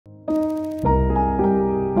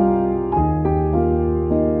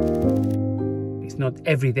not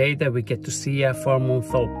every day, that we get to see a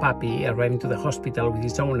 4-month-old puppy arriving to the hospital with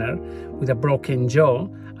his owner with a broken jaw,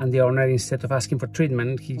 and the owner, instead of asking for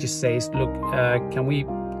treatment, he just says, look,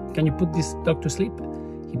 can you put this dog to sleep?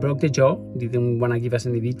 He broke the jaw, didn't want to give us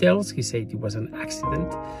any details. He said it was an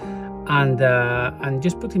accident, and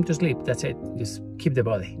just put him to sleep. That's it. Just keep the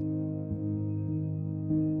body.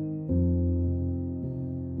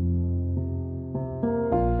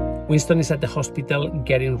 Winston is at the hospital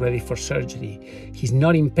getting ready for surgery. He's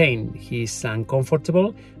not in pain, he's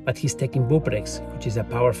uncomfortable, but he's taking Buprex, which is a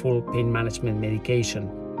powerful pain management medication.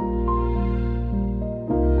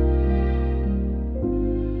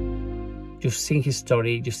 You've seen his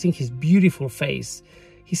story, you've seen his beautiful face.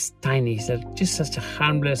 He's tiny, he's just such a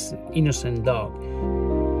harmless, innocent dog.